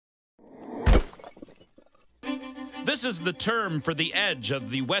This is the term for the edge of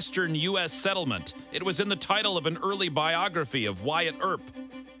the western U.S. settlement. It was in the title of an early biography of Wyatt Earp.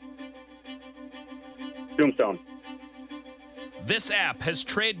 Tombstone. This app has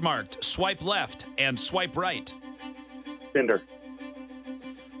trademarked swipe left and swipe right. Tinder.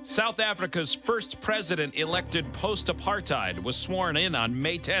 South Africa's first president elected post-apartheid was sworn in on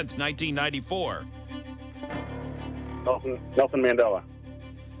May 10th, 1994. Nelson Mandela.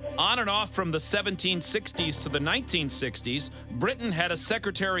 On and off from the 1760s to the 1960s, Britain had a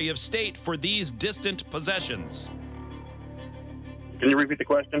Secretary of State for these distant possessions. Can you repeat the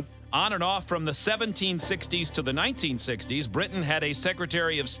question? On and off from the 1760s to the 1960s, Britain had a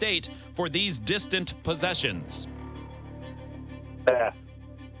Secretary of State for these distant possessions. Pass.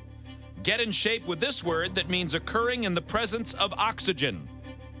 Get in shape with this word that means occurring in the presence of oxygen.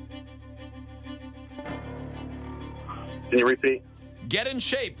 Can you repeat? Get in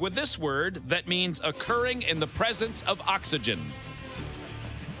shape with this word that means occurring in the presence of oxygen.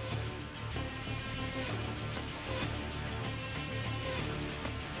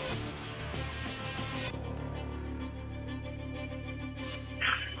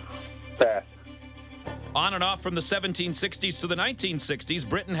 Pass. On and off from the 1760s to the 1960s,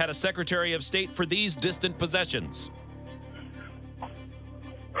 Britain had a Secretary of State for these distant possessions.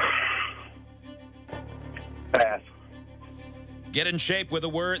 Pass. Get in shape with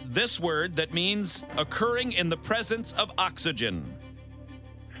this word that means occurring in the presence of oxygen.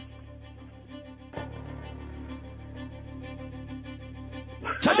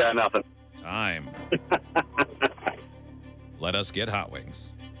 I got nothing. Time. Let us get hot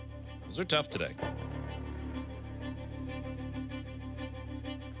wings. Those are tough today.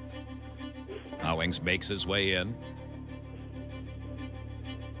 Hot wings makes his way in.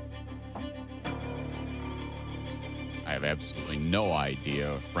 I have absolutely no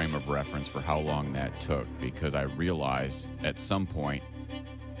idea of frame of reference for how long that took, because I realized at some point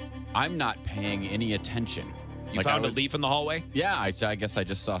I'm not paying any attention. You found a leaf in the hallway? Yeah, I guess I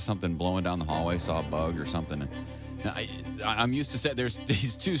just saw something blowing down the hallway, saw a bug or something. I'm used to say there's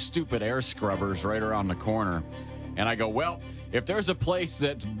these two stupid air scrubbers right around the corner. And I go, well, if there's a place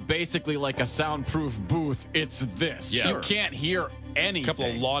that's basically like a soundproof booth, it's this. Yeah. You can't hear anything. A couple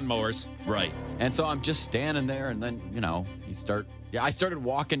of lawnmowers. Right. And so I'm just standing there, and then, I started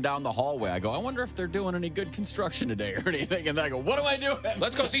walking down the hallway. I go, I wonder if they're doing any good construction today or anything. And then I go, what am I doing?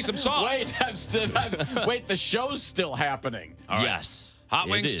 Let's go see some saw. Wait, wait, the show's still happening. All right. Yes. Hot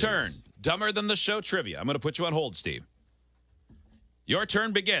it Wings' is. turn. Dumber than the show trivia. I'm going to put you on hold, Steve. Your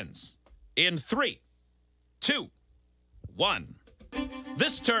turn begins in 3, 2, 1.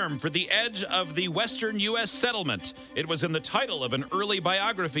 This term for the edge of the western U.S. settlement. It was in the title of an early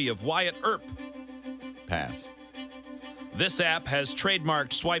biography of Wyatt Earp. Pass. This app has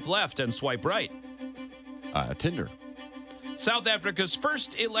trademarked swipe left and swipe right. Tinder. South Africa's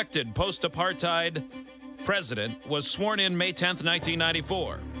first elected post-apartheid president was sworn in May 10th,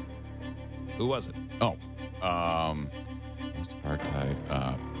 1994. Who was it?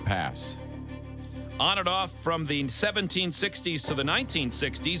 Post-apartheid. Pass. On and off from the 1760s to the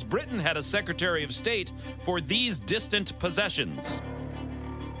 1960s, Britain had a Secretary of State for these distant possessions.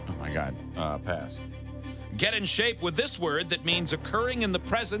 Oh, my God. Pass. Get in shape with this word that means occurring in the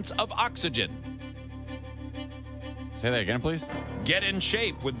presence of oxygen. Say that again, please. Get in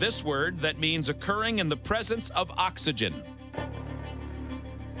shape with this word that means occurring in the presence of oxygen.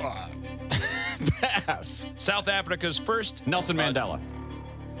 Pass. South Africa's first... Nelson Mandela.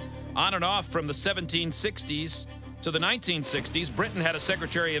 On and off from the 1760s to the 1960s, Britain had a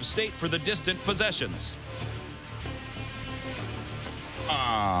Secretary of State for the distant possessions.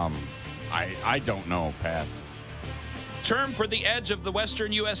 I don't know. Pass. Term for the edge of the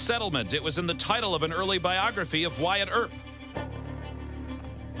western U.S. settlement. It was in the title of an early biography of Wyatt Earp.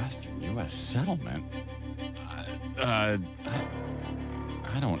 Western U.S. settlement? I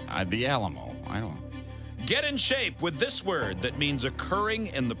don't... the Alamo. I don't... Get in shape with this word that means occurring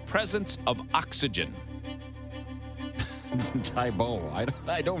in the presence of oxygen. Tybo.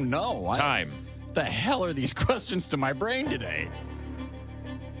 I don't know. Time. What the hell are these questions to my brain today?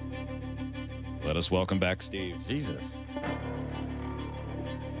 Let us welcome back Steve. Jesus.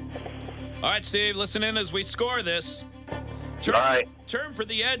 All right, Steve, listen in as we score this. Term, All right. Term for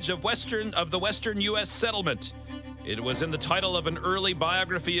the edge of the western U.S. settlement. It was in the title of an early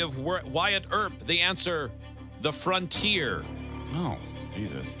biography of Wyatt Earp. The answer, The Frontier. Oh,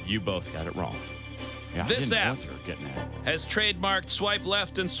 Jesus. You both got it wrong. Yeah, This I didn't know app what you were getting at. has trademarked swipe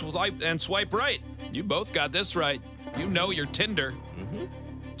left and swipe right. You both got this right. You know your Tinder.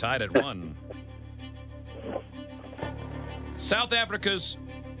 Tied at 1. South Africa's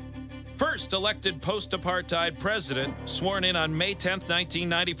first elected post-apartheid president sworn in on May 10th,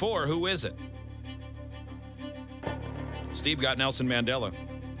 1994. Who is it? Steve got Nelson Mandela.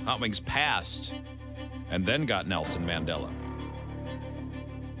 Hot Wings passed and then got Nelson Mandela.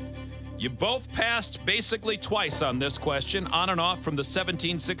 You both passed basically twice on this question, on and off from the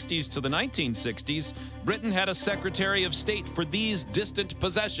 1760s to the 1960s. Britain had a Secretary of State for these distant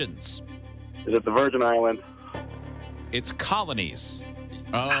possessions. Is it the Virgin Islands? It's colonies.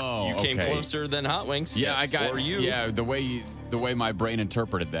 Oh, You came okay. closer than Hot Wings. Yeah, Yes. I got. Or you. Yeah, the way my brain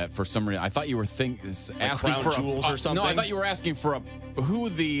interpreted that for some reason, I thought you were asking Crown for Jewels or something? No, I thought you were asking for who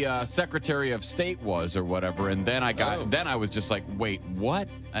the Secretary of State was or whatever, and then I was just like, wait, what?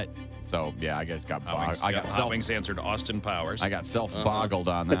 So yeah, I guess Hot Wings answered Austin Powers. I got self-boggled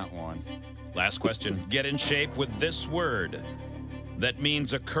on that one. Last question. Get in shape with this word that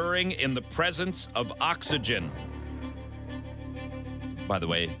means occurring in the presence of oxygen. By the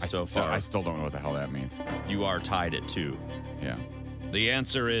way, so far, I still don't know what the hell that means. you are tied at 2. Yeah. The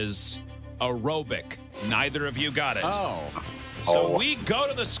answer is aerobic. Neither of you got it. Oh. So Oh. we go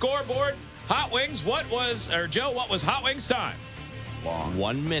to the scoreboard. Hot Wings, Joe, what was Hot Wings time? Long.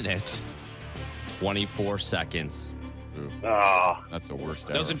 1 minute, 24 seconds. Ah, That's the worst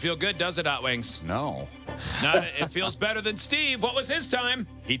ever. Doesn't feel good, does it, Hot Wings? No. It feels better than Steve. What was his time?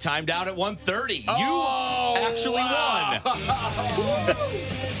 He timed out at 1:30. Oh, you actually won.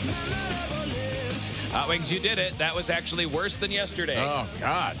 Hot Wings, you did it. That was actually worse than yesterday. Oh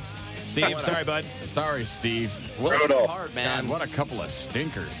God. Steve, sorry, bud. Sorry, Steve. Those were Brutal. hard, Man, man. what a couple of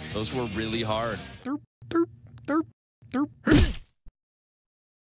stinkers. Those were really hard.